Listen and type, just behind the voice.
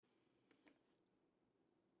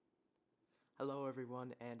Hello,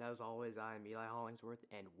 everyone, and as always, I am Eli Hollingsworth,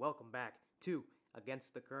 and welcome back to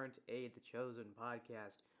Against the Current, The Chosen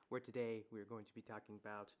podcast, where today we are going to be talking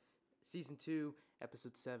about Season 2,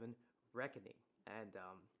 Episode 7, Reckoning. And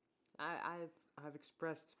I've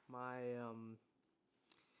expressed my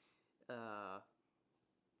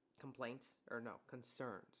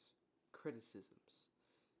concerns, criticisms,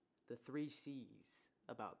 the three C's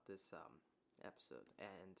about this episode,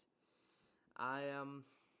 and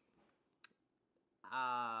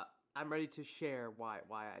I'm ready to share why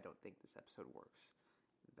I don't think this episode works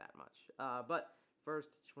that much. But first,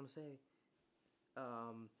 I just want to say,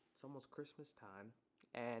 it's almost Christmas time,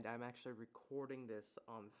 and I'm actually recording this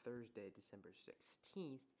on Thursday, December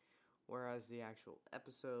 16th, whereas the actual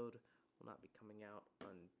episode will not be coming out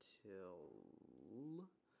until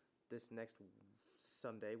this next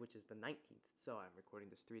Sunday, which is the 19th. So I'm recording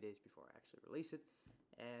this 3 days before I actually release it,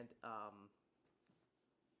 and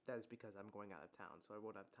that is because I'm going out of town, so I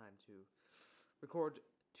won't have time to record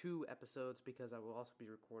 2 episodes, because I will also be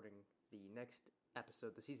recording the next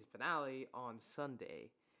episode, the season finale, on Sunday,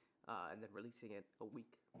 and then releasing it a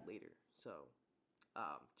week later. So,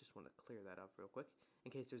 just want to clear that up real quick,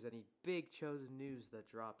 in case there's any big Chosen news that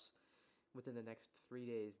drops within the next 3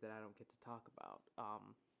 days that I don't get to talk about,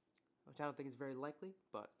 which I don't think is very likely,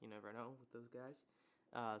 but you never know with those guys.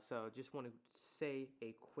 So just want to say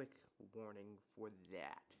a quick warning for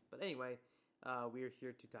that. But anyway, we are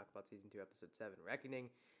here to talk about Season 2, Episode 7, Reckoning,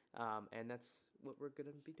 and that's what we're going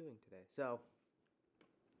to be doing today. So,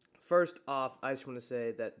 first off, I just want to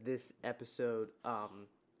say that this episode,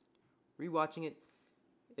 rewatching it,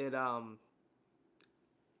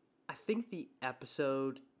 I think the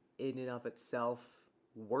episode in and of itself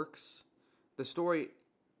works. The story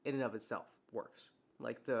in and of itself works.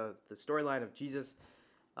 Like the storyline of Jesus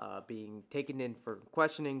being taken in for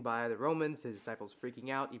questioning by the Romans, his disciples freaking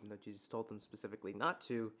out, even though Jesus told them specifically not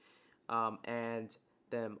to, and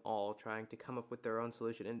them all trying to come up with their own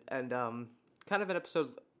solution. And kind of an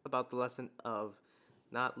episode about the lesson of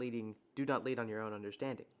do not lead on your own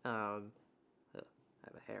understanding. I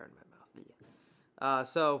have a hair in my mouth. Yeah.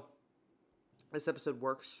 So, this episode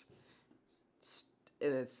works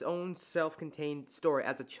in its own self-contained story.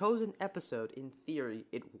 As a chosen episode, in theory,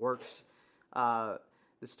 it works.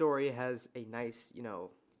 The story has a nice,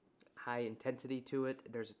 high intensity to it.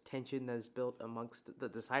 There's a tension that is built amongst the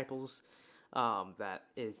disciples that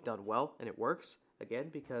is done well, and it works, again,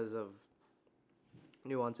 because of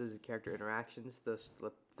nuances and character interactions. The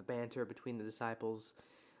banter between the disciples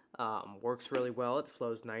works really well. It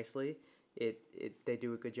flows nicely. They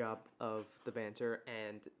do a good job of the banter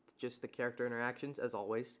and just the character interactions, as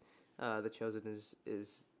always. The Chosen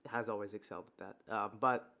has always excelled at that.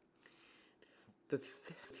 But oops,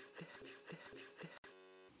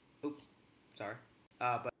 sorry.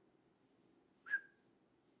 But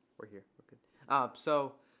we're here. We're good.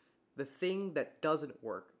 So the thing that doesn't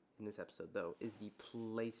work in this episode, though, is the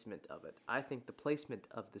placement of it. I think the placement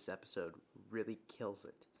of this episode really kills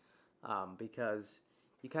it, because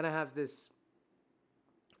you kind of have this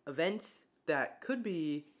event that could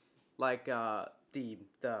be like the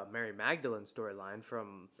Mary Magdalene storyline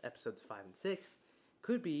from episodes 5 and 6.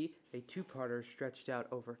 Could be a 2-parter stretched out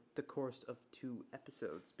over the course of 2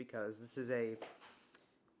 episodes, because this is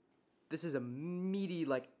a meaty,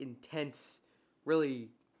 intense, really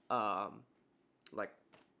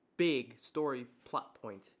big story plot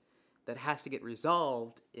point that has to get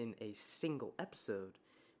resolved in a single episode,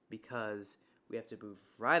 because we have to move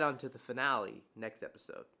right on to the finale next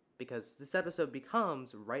episode, because this episode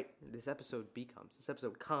comes right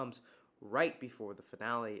before the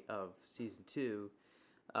finale of season 2.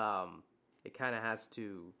 It kind of has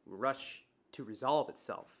to rush to resolve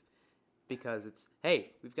itself, because it's,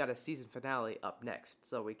 hey, we've got a season finale up next,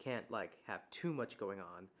 so we can't have too much going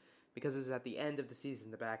on, because it's at the end of the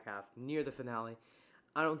season, the back half, near the finale.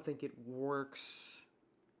 I don't think it works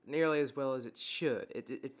nearly as well as it should.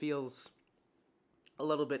 It feels a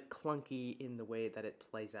little bit clunky in the way that it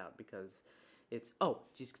plays out, because it's,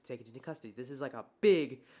 Jesus could take it into custody. This is a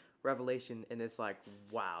big revelation, and it's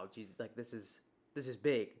wow, Jesus, this is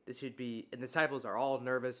big. This should be, and the disciples are all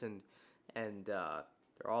nervous and they're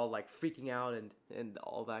all freaking out and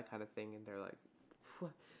all that kind of thing, and they're like,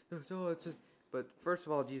 what? But first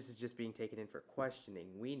of all, Jesus is just being taken in for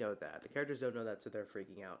questioning. We know that. The characters don't know that, so they're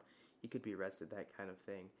freaking out. He could be arrested, that kind of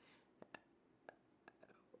thing.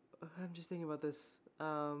 I'm just thinking about this.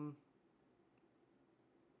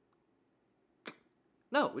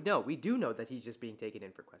 No, we do know that he's just being taken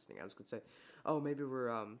in for questioning. I was going to say, maybe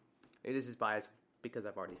this is biased because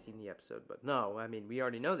I've already seen the episode, but no, I mean, we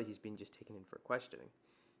already know that he's being just taken in for questioning,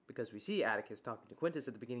 because we see Atticus talking to Quintus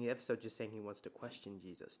at the beginning of the episode, just saying he wants to question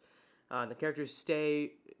Jesus. The characters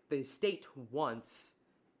state once,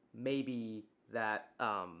 maybe that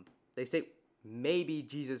they state maybe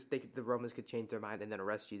Jesus, the Romans could change their mind and then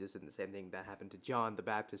arrest Jesus, and the same thing that happened to John the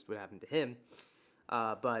Baptist would happen to him.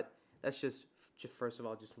 But that's just first of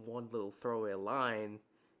all, just one little throwaway line,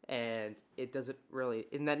 and it doesn't really,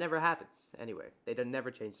 and that never happens anyway. They don't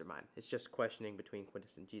never change their mind. It's just questioning between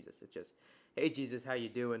Quintus and Jesus. It's just, hey Jesus, how you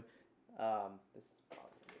doing? This is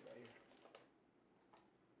probably right here.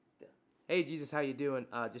 Yeah. Hey Jesus, how you doing?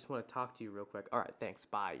 Just want to talk to you real quick. All right, thanks.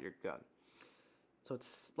 Bye. You're gone. So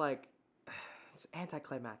it's like, it's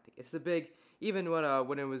anticlimactic. It's the big, even when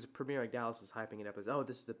it was premiering, Dallas was hyping it up as, oh,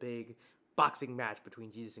 this is the big boxing match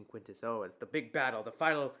between Jesus and Quintus. Oh, it's the big battle, the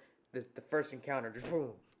final, the first encounter, just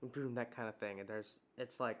boom, boom, that kind of thing. And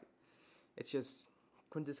it's just,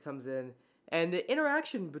 Quintus comes in, and the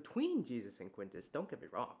interaction between Jesus and Quintus, don't get me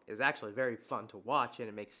wrong, is actually very fun to watch, and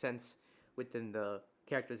it makes sense within the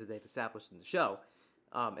characters that they've established in the show.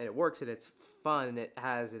 And it works, and it's fun, and it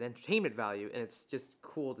has an entertainment value, and it's just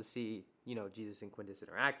cool to see, Jesus and Quintus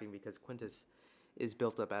interacting, because Quintus is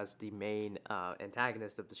built up as the main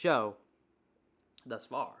antagonist of the show thus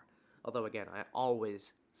far. Although, again, I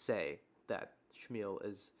always say that Shmuel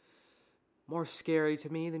is more scary to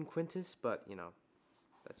me than Quintus, but,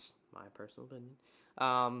 that's my personal opinion.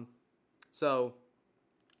 So,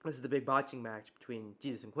 this is the big boxing match between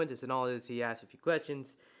Jesus and Quintus, and all it is, he asks a few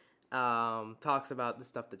questions, talks about the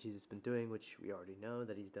stuff that Jesus has been doing, which we already know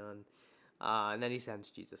that he's done, and then he sends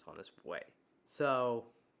Jesus on his way. So,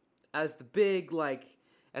 as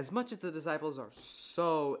much as the disciples are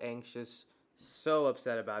so anxious, so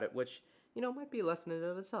upset about it, which, might be a lesson in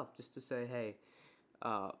and of itself, just to say, hey,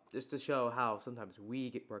 just to show how sometimes we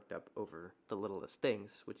get worked up over the littlest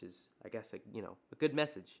things, which is, I guess, a good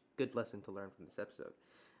message, good lesson to learn from this episode.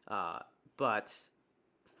 But,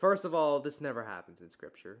 first of all, this never happens in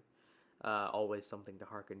Scripture. Always something to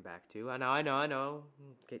hearken back to. I know.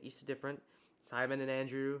 Get used to different. Simon and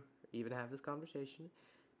Andrew even have this conversation.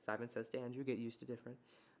 Simon says to Andrew, get used to different.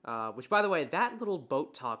 Which, by the way, that little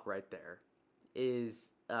boat talk right there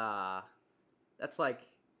is, that's like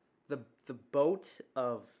the boat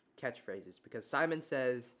of catchphrases. Because Simon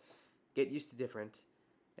says, get used to different.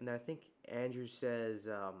 And then I think Andrew says,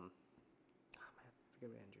 I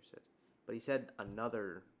forget what Andrew said. But he said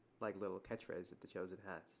another little catchphrase that The Chosen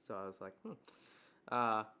has. So I was like,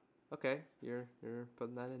 okay, you're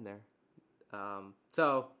putting that in there.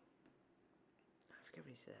 So I forget what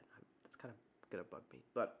he said. That's kind of gonna bug me.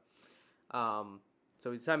 But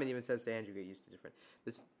so Simon even says to Andrew, get used to different.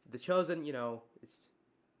 The Chosen, it's,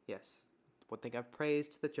 yes, one thing I've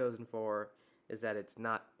praised The Chosen for is that it's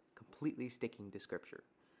not completely sticking to Scripture,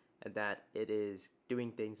 and that it is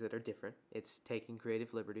doing things that are different. It's taking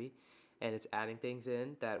creative liberty, and it's adding things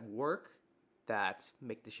in that work, that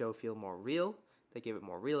make the show feel more real, that give it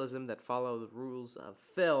more realism, that follow the rules of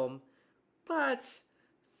film, but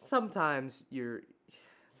sometimes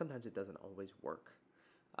it doesn't always work,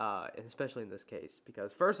 and especially in this case,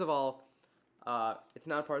 because first of all, it's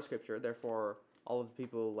not a part of Scripture, therefore all of the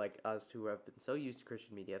people like us who have been so used to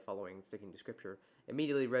Christian media following and sticking to Scripture,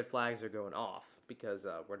 immediately red flags are going off, because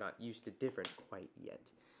we're not used to different quite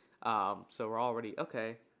yet. So we're already,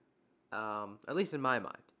 okay, at least in my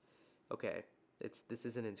mind, okay, this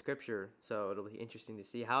isn't in Scripture, so it'll be interesting to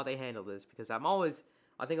see how they handle this, because I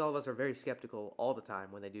think all of us are very skeptical all the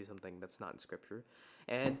time when they do something that's not in Scripture,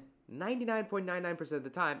 and 99.99% of the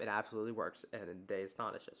time, it absolutely works, and they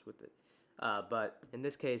astonish us with it. But in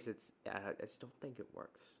this case, I just don't think it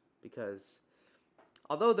works, because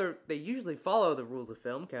although they usually follow the rules of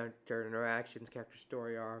film, character interactions, character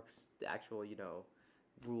story arcs, the actual,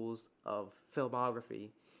 rules of filmography,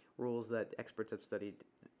 rules that experts have studied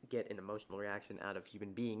get an emotional reaction out of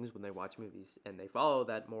human beings when they watch movies, and they follow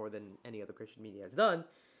that more than any other Christian media has done.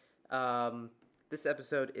 This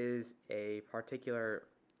episode is a particular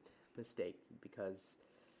mistake, because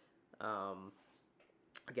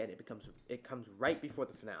again, it comes right before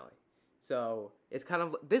the finale. So it's kind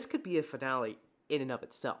of, this could be a finale in and of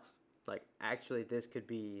itself. Actually, this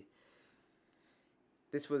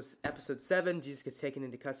was episode 7. Jesus gets taken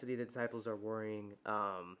into custody. The disciples are worrying,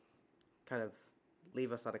 kind of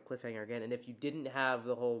leave us on a cliffhanger again. And if you didn't have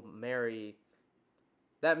the whole Mary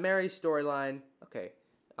storyline, okay,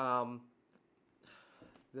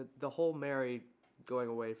 the whole Mary going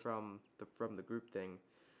away from the group thing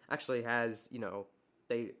actually has,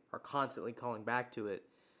 they are constantly calling back to it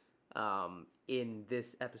in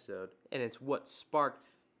this episode, and it's what sparked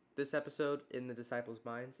this episode in the disciples'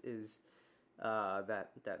 minds is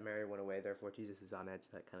that Mary went away, therefore Jesus is on edge,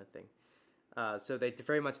 that kind of thing. So they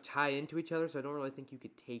very much tie into each other. So I don't really think you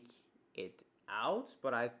could take it out,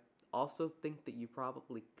 but I also think that you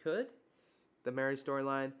probably could. The Mary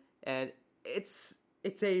storyline, and it's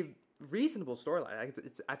a reasonable storyline.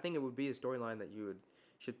 I think it would be a storyline that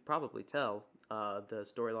should probably tell. The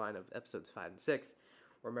storyline of episodes 5 and 6,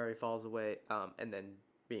 where Mary falls away, and then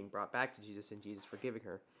being brought back to Jesus and Jesus forgiving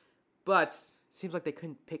her. But it seems like they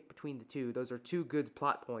couldn't pick between the two. Those are two good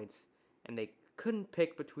plot points, and they couldn't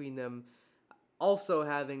pick between them. Also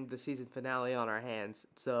having the season finale on our hands,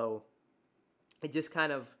 so it just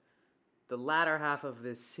kind of the latter half of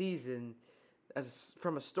this season, as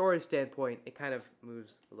from a story standpoint, it kind of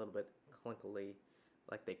moves a little bit clunkily.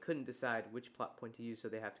 Like they couldn't decide which plot point to use, so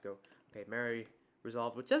they have to go, okay, Mary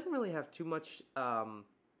resolved, which doesn't really have too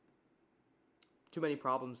many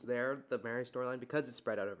problems there, the Mary storyline, because it's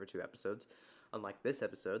spread out over 2 episodes. Unlike this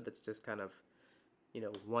episode, that's just kind of,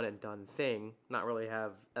 one and done thing, not really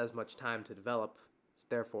have as much time to develop. So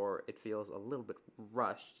therefore, it feels a little bit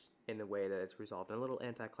rushed in the way that it's resolved, and a little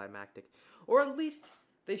anticlimactic. Or at least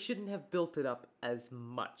they shouldn't have built it up as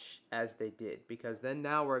much as they did, because then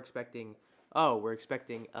now we're expecting a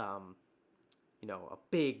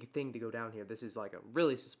big thing to go down here. This is like a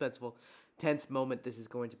really suspenseful, tense moment. This is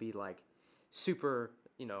going to be like super,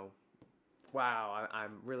 wow,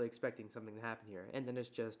 I'm really expecting something to happen here. And then it's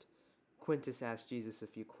just Quintus asks Jesus a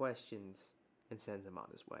few questions and sends him on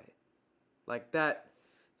his way. Like that,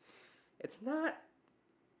 it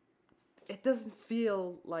doesn't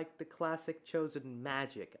feel like the classic Chosen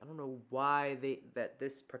magic. I don't know why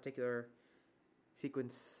this particular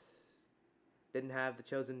sequence didn't have the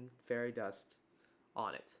Chosen fairy dust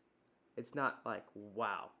on it. It's not like,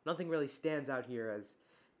 wow. Nothing really stands out here as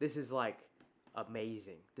this is like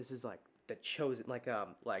amazing. This is like the Chosen, like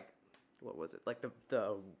what was it? Like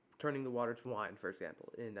the turning the water to wine, for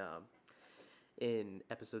example, in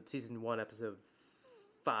season 1, episode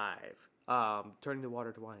 5. Turning the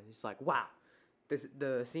water to wine. It's like, wow.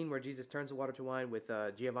 The scene where Jesus turns the water to wine with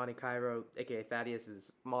Giovanni Cairo, aka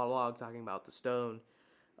Thaddeus' monologue talking about the stone,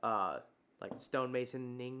 like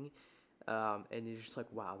stonemasoning, and you're just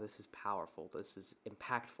like, wow, this is powerful. This is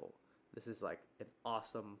impactful. This is like an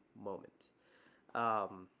awesome moment.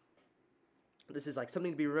 This is like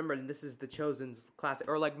something to be remembered, and this is the Chosen's classic,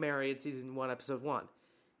 or like Mary in season 1, episode 1,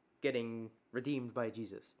 getting redeemed by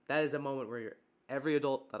Jesus. That is a moment where every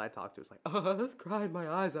adult that I talk to is like, oh, I was crying my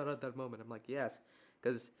eyes out at that moment. I'm like, yes,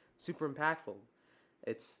 because super impactful.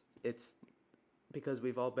 It's because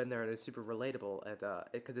we've all been there, and it's super relatable, and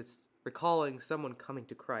because it's recalling someone coming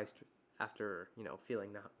to Christ after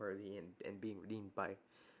feeling not worthy and being redeemed by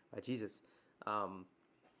Jesus.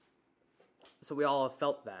 So we all have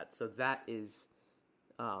felt that. So that is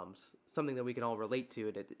something that we can all relate to,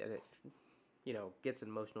 and it gets an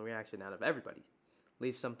emotional reaction out of everybody,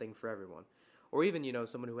 leaves something for everyone, or even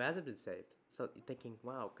someone who hasn't been saved. So thinking,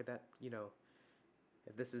 wow, could that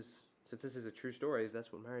since this is a true story, if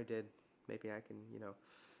that's what Mary did, maybe I can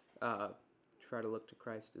try to look to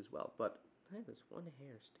Christ as well. But I have this one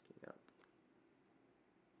hair sticking up.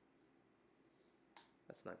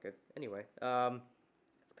 That's not good. Anyway,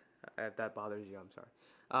 if that bothers you, I'm sorry.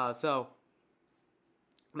 So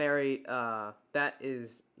Mary, that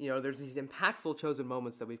is, there's these impactful Chosen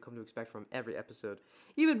moments that we've come to expect from every episode.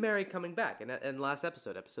 Even Mary coming back in last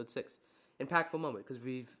episode 6, impactful moment, because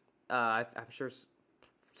I'm sure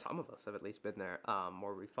some of us have at least been there,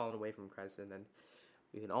 where we've fallen away from Christ, and then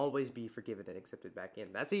we can always be forgiven and accepted back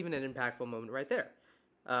in. That's even an impactful moment right there.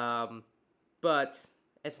 But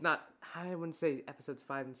it's not, I wouldn't say episodes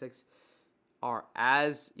 5 and 6 are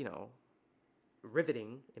as,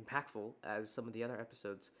 riveting, impactful as some of the other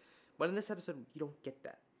episodes. But in this episode, you don't get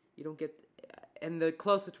that. And the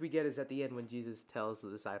closest we get is at the end when Jesus tells the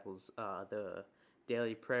disciples the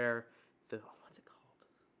daily prayer, what's it called?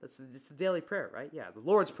 It's the daily prayer, right? Yeah, the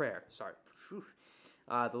Lord's Prayer. Sorry.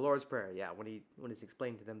 The Lord's Prayer, yeah, when he's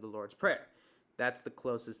explaining to them the Lord's Prayer. That's the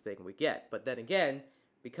closest thing we get. But then again,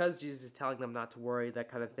 because Jesus is telling them not to worry, that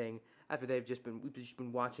kind of thing, after we've just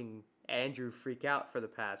been watching Andrew freak out for the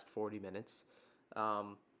past 40 minutes,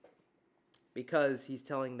 because he's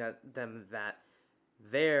telling them that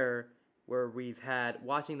there, where we've had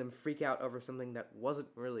watching them freak out over something that wasn't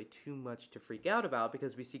really too much to freak out about,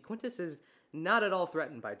 because we see Quintus is not at all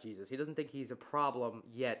threatened by Jesus. He doesn't think he's a problem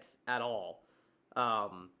yet at all.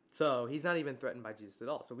 So he's not even threatened by Jesus at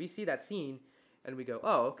all. So we see that scene and we go,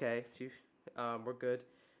 oh, okay, we're good.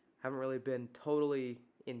 Haven't really been totally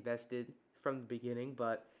invested from the beginning,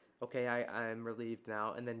 but okay, I'm relieved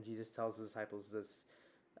now. And then Jesus tells the disciples this,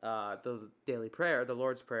 the daily prayer, the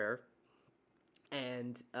Lord's Prayer,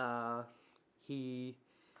 and he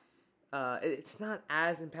it's not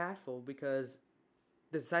as impactful because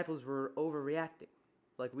the disciples were overreacting.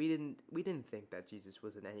 Like we didn't think that Jesus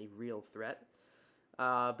was in any real threat.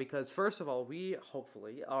 Because first of all, we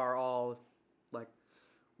hopefully are all like,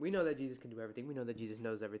 we know that Jesus can do everything. We know that Jesus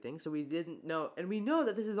knows everything. So we didn't know, and we know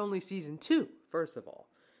that this is only season 2. First of all,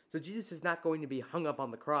 so Jesus is not going to be hung up on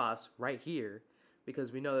the cross right here,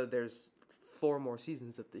 because we know that there's 4 more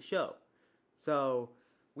seasons of the show. So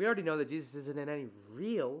we already know that Jesus isn't in any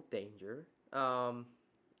real danger. And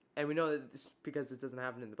we know that because this doesn't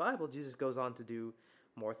happen in the Bible, Jesus goes on to do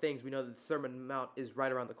more things. We know that the Sermon on the Mount is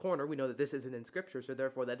right around the corner. We know that this isn't in Scripture, so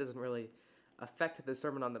therefore that doesn't really affect the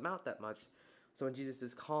Sermon on the Mount that much. So when Jesus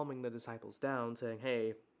is calming the disciples down, saying,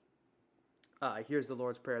 hey, here's the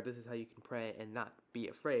Lord's Prayer, this is how you can pray and not be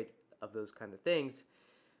afraid of those kind of things,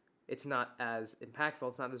 it's not as impactful,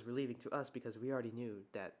 it's not as relieving to us, because we already knew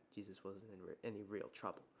that Jesus wasn't in any real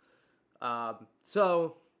trouble.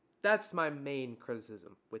 So that's my main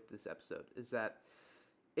criticism with this episode, is that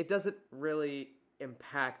it doesn't really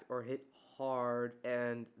impact or hit hard,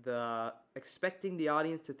 and expecting the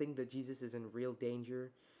audience to think that Jesus is in real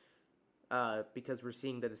danger because we're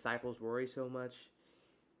seeing the disciples worry so much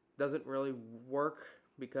doesn't really work,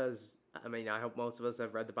 because I hope most of us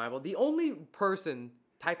have read the Bible. The only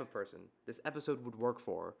type of person this episode would work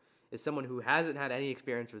for is someone who hasn't had any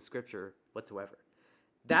experience with Scripture whatsoever.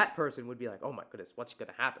 That person would be like, oh my goodness, what's going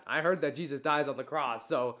to happen? I heard that Jesus dies on the cross,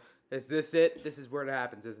 so is this it? This is where it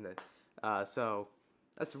happens, isn't it? So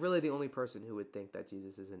that's really the only person who would think that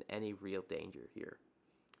Jesus is in any real danger here.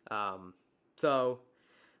 So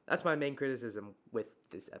that's my main criticism with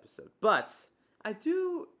this episode. But I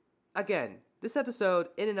do, again, this episode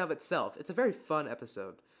in and of itself, it's a very fun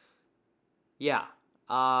episode. Yeah.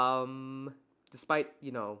 Despite,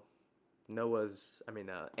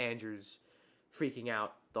 Andrew's freaking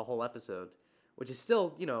out the whole episode, which is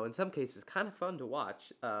still, in some cases kind of fun to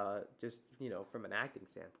watch, just, from an acting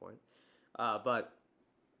standpoint. But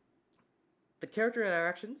the character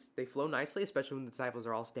interactions, they flow nicely, especially when the disciples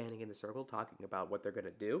are all standing in a circle talking about what they're going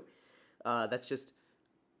to do. That's just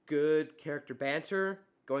good character banter,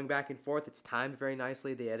 going back and forth. It's timed very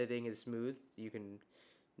nicely. The editing is smooth. You can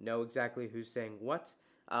know exactly who's saying what.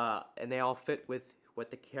 And they all fit with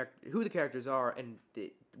who the characters are, and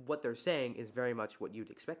what they're saying is very much what you'd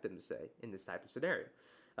expect them to say in this type of scenario.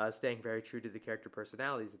 Staying very true to the character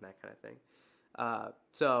personalities and that kind of thing.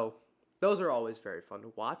 So those are always very fun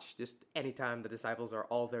to watch. Just anytime the disciples are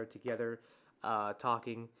all there together,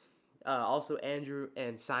 talking. Also, Andrew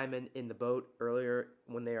and Simon in the boat earlier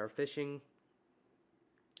when they are fishing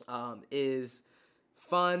is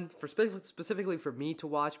fun specifically for me to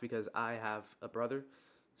watch, because I have a brother.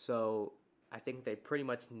 So I think they pretty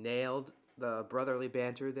much nailed the brotherly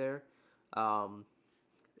banter there.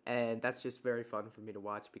 And that's just very fun for me to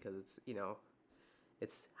watch, because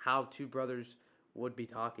it's how 2 brothers would be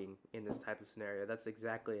talking in this type of scenario. That's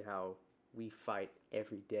exactly how we fight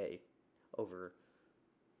every day over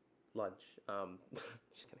lunch.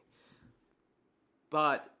 Just kidding.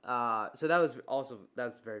 But so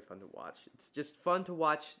that's very fun to watch. It's just fun to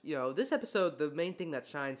watch. This episode, the main thing that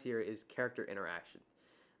shines here is character interaction.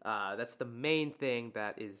 That's the main thing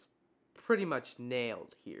that is pretty much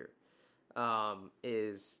nailed here.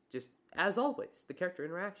 Is just, as always, the character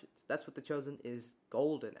interactions. That's what The Chosen is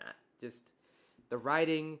golden at. Just the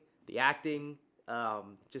writing, the acting,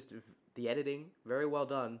 just the editing, very well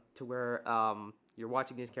done, to where you're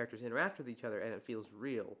watching these characters interact with each other and it feels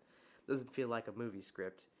real. It doesn't feel like a movie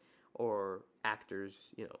script or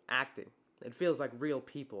actors, acting. It feels like real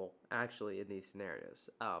people actually in these scenarios.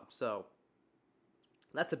 So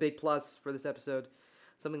that's a big plus for this episode.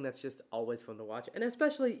 Something that's just always fun to watch. And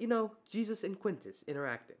especially, Jesus and Quintus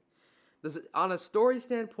interacting. On a story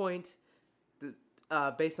standpoint,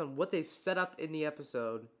 based on what they've set up in the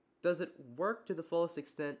episode, does it work to the fullest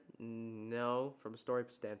extent? No, from a story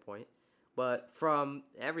standpoint. But from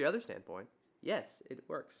every other standpoint, yes, it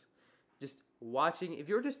works. Just watching, if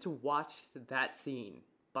you were just to watch that scene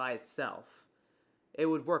by itself, it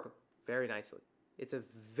would work very nicely. It's a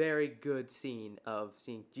very good scene of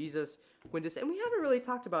seeing Jesus, Quintus, and we haven't really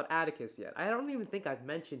talked about Atticus yet. I don't even think I've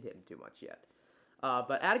mentioned him too much yet.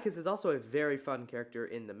 But Atticus is also a very fun character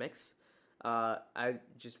in the mix. I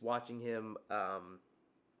just watching him,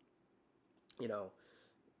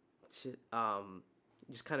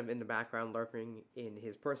 just kind of in the background lurking in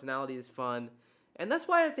his personality is fun. And that's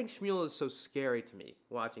why I think Shmuel is so scary to me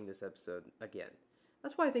watching this episode again.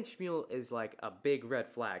 That's why I think Shmuel is like a big red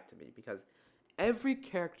flag to me, because every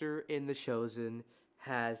character in The Chosen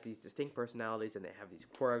has these distinct personalities, and they have these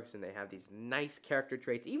quirks, and they have these nice character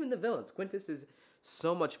traits. Even the villains. Quintus is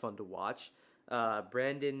so much fun to watch.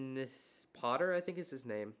 Brandon Potter, I think is his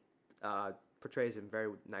name, portrays him very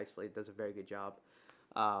nicely. Does a very good job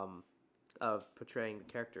um, of portraying the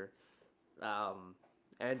character.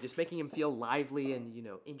 And just making him feel lively and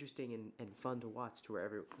interesting and fun to watch to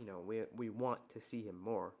wherever we want to see him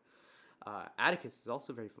more. Atticus is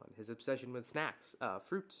also very fun. His obsession with snacks,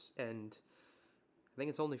 fruits, and I think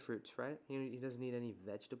it's only fruits, right? He doesn't need any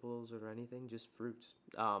vegetables or anything, just fruits.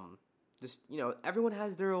 Everyone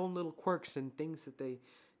has their own little quirks and things that they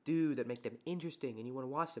do that make them interesting, and you want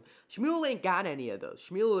to watch them. Shmuel ain't got any of those.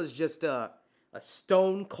 Shmuel is just a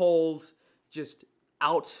stone cold, just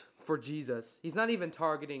out for Jesus. He's not even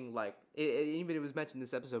targeting, like, even it was mentioned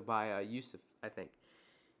this episode by Yusuf, I think.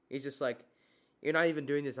 He's just like, you're not even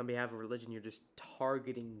doing this on behalf of religion, you're just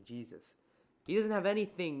targeting Jesus. He doesn't have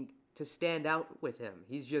anything to stand out with him.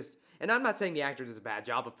 He's just, and I'm not saying the actor does a bad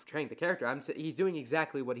job of portraying the character, he's doing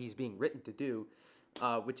exactly what he's being written to do,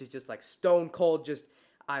 which is just like stone cold, just,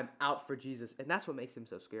 I'm out for Jesus. And that's what makes him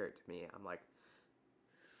so scary to me. I'm like,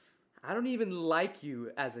 I don't even like you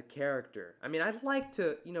as a character. I mean, I'd like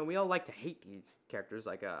to, we all like to hate these characters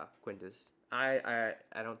like Quintus. I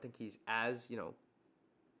don't think he's as,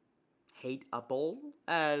 hateable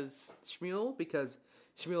as Shmuel, because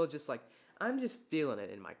Shmuel is just like, I'm just feeling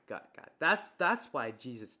it in my gut, guys. That's why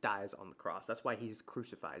Jesus dies on the cross. That's why he's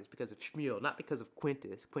crucified. It's because of Shmuel, not because of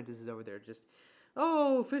Quintus. Quintus is over there just,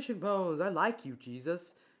 oh, fish and bones, I like you,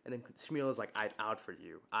 Jesus. And then Shmuel is like, I'm out for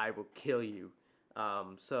you. I will kill you.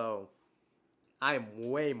 So I am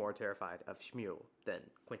way more terrified of Shmuel than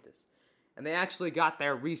Quintus. And they actually got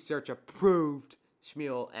their research approved.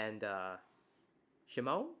 Shmuel and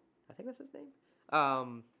Shimon, I think that's his name.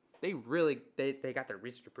 They got their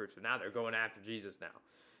research approved, so now they're going after Jesus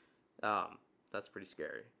now. That's pretty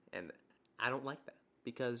scary. And I don't like that,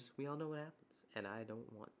 because we all know what happens. And I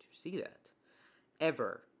don't want to see that.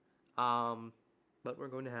 Ever. But we're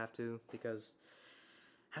going to have to, because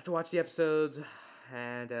I have to watch the episodes,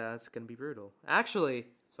 and it's going to be brutal. Actually,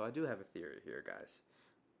 so I do have a theory here, guys.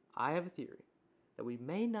 I have a theory that we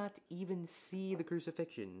may not even see the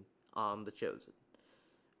crucifixion on The Chosen.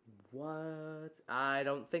 What? I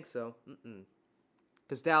don't think so.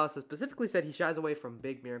 Because Dallas has specifically said he shies away from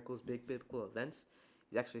big miracles, big biblical events.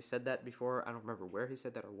 He's actually said that before. I don't remember where he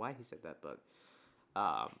said that or why he said that, but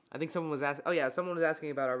I think someone was asking. Oh yeah, someone was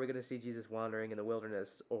asking about, are we going to see Jesus wandering in the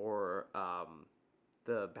wilderness, or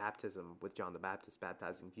the baptism with John the Baptist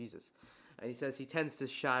baptizing Jesus? And he says he tends to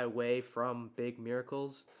shy away from big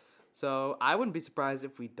miracles. So I wouldn't be surprised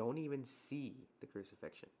if we don't even see the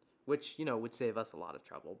crucifixion, which, would save us a lot of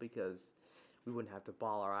trouble, because we wouldn't have to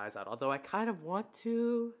bawl our eyes out. Although I kind of want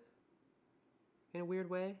to, in a weird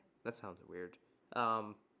way. That sounds weird.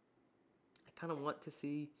 I kind of want to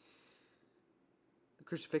see the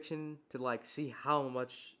crucifixion, to, like, see how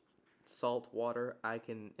much salt water I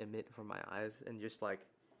can emit from my eyes, and just, like,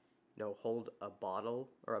 hold a bottle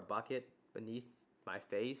or a bucket beneath my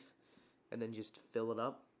face and then just fill it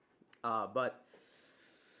up. But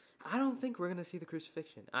I don't think we're going to see the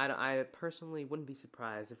crucifixion. I personally wouldn't be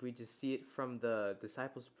surprised if we just see it from the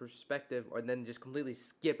disciples' perspective, or then just completely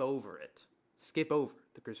skip over it. Skip over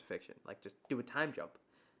the crucifixion. Like, just do a time jump.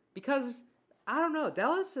 Because, I don't know,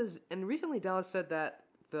 recently Dallas said that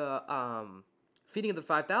the feeding of the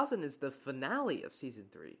 5,000 is the finale of season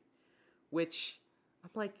 3. Which,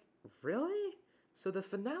 I'm like, really? So the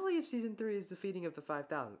finale of season 3 is the feeding of the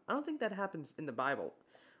 5,000. I don't think that happens in the Bible.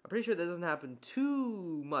 I'm pretty sure that doesn't happen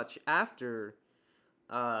too much after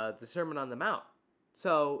the Sermon on the Mount.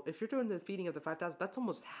 So if you're doing the feeding of the 5,000, that's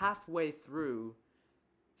almost halfway through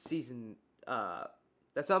season.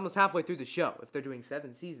 That's almost halfway through the show. If they're doing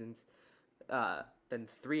 7 seasons, then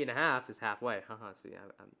 3.5 is halfway. See,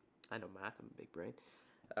 I know math. I'm a big brain.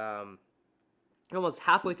 You're almost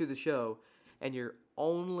halfway through the show, and you're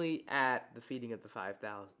only at the feeding of the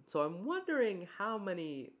 5,000. So I'm wondering how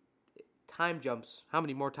many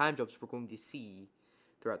more time jumps we're going to see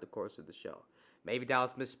throughout the course of the show. Maybe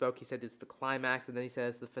Dallas misspoke. He said it's the climax, and then he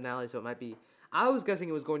says the finale, so it might be... I was guessing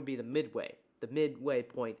it was going to be the midway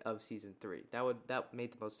point of season 3. That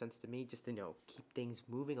made the most sense to me, just to, keep things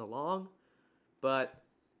moving along. But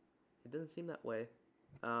it doesn't seem that way.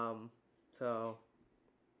 So,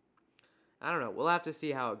 I don't know. We'll have to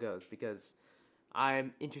see how it goes, because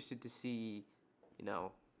I'm interested to see,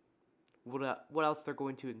 what else they're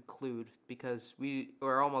going to include, because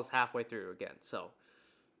we're almost halfway through again, so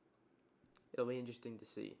it'll be interesting to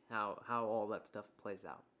see how all that stuff plays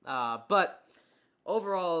out. But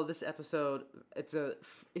overall, this episode,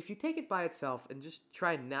 if you take it by itself and just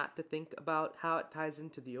try not to think about how it ties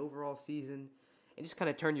into the overall season, and just kind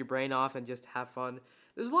of turn your brain off and just have fun,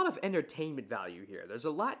 there's a lot of entertainment value here. There's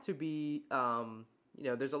a lot to be,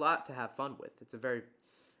 there's a lot to have fun with. It's a very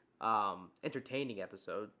entertaining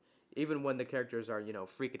episode, even when the characters are,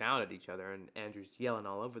 freaking out at each other and Andrew's yelling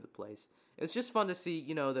all over the place. It's just fun to see,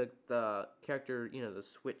 the character, the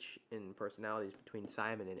switch in personalities between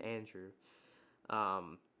Simon and Andrew.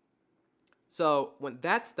 So when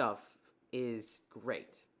that stuff is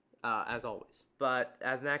great, as always. But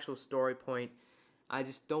as an actual story point, I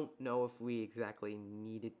just don't know if we exactly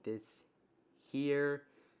needed this here.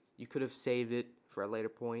 You could have saved it for a later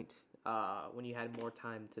point when you had more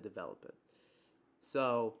time to develop it.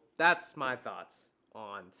 So that's my thoughts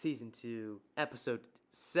on Season 2, Episode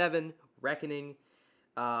 7, Reckoning.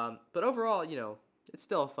 But overall, it's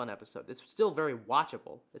still a fun episode. It's still very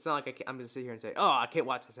watchable. It's not like I'm going to sit here and say, oh, I can't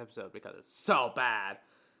watch this episode because it's so bad.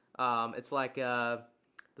 It's like the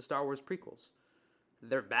Star Wars prequels.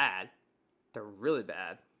 They're bad. They're really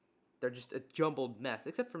bad. They're just a jumbled mess,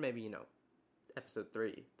 except for maybe, Episode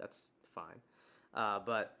 3. That's fine.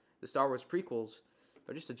 But the Star Wars prequels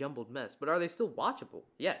are just a jumbled mess. But are they still watchable?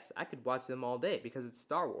 Yes, I could watch them all day because it's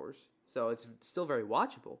Star Wars. So it's still very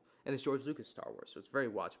watchable. And it's George Lucas Star Wars, so it's very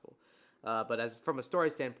watchable. But as from a story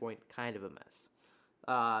standpoint, kind of a mess.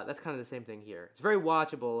 That's kind of the same thing here. It's very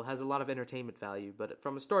watchable, has a lot of entertainment value, but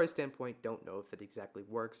from a story standpoint, don't know if it exactly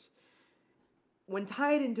works. When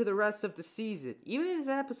tied into the rest of the season, even as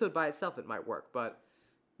an episode by itself, it might work, but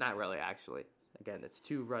not really, actually. Again, it's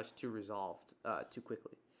too rushed, too resolved, too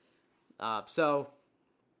quickly. So,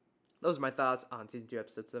 those are my thoughts on Season 2,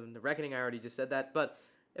 Episode 7. The Reckoning, I already just said that, but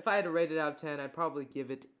if I had to rate it out of 10, I'd probably give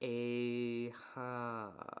it a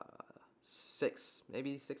 6,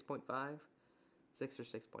 maybe 6.5? 6 or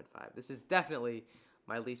 6.5. This is definitely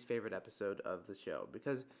my least favorite episode of the show,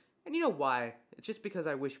 because, and you know why? It's just because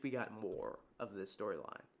I wish we got more of this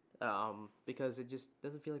storyline, because it just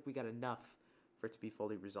doesn't feel like we got enough for it to be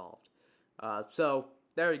fully resolved. So,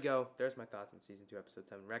 there we go. There's my thoughts on Season 2, Episode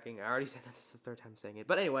 7, Reckoning. I already said that this is the third time saying it,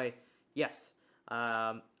 but anyway, yes.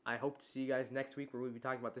 I hope to see you guys next week where we'll be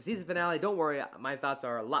talking about the season finale. Don't worry, my thoughts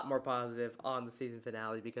are a lot more positive on the season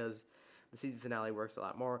finale because the season finale works a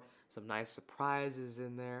lot more. Some nice surprises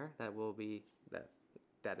in there that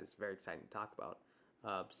is very exciting to talk about.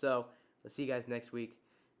 So let's see you guys next week.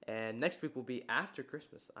 And next week will be after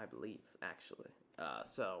Christmas, I believe, actually.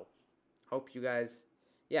 So hope you guys,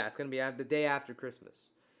 it's going to be the day after Christmas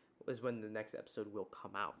is when the next episode will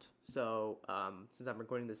come out. So since I'm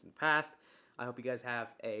recording this in the past, I hope you guys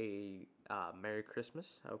have a Merry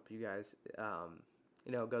Christmas. I hope you guys,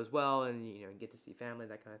 it goes well and, you get to see family,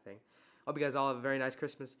 that kind of thing. Hope you guys all have a very nice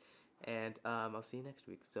Christmas, and I'll see you next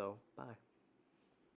week. So, bye.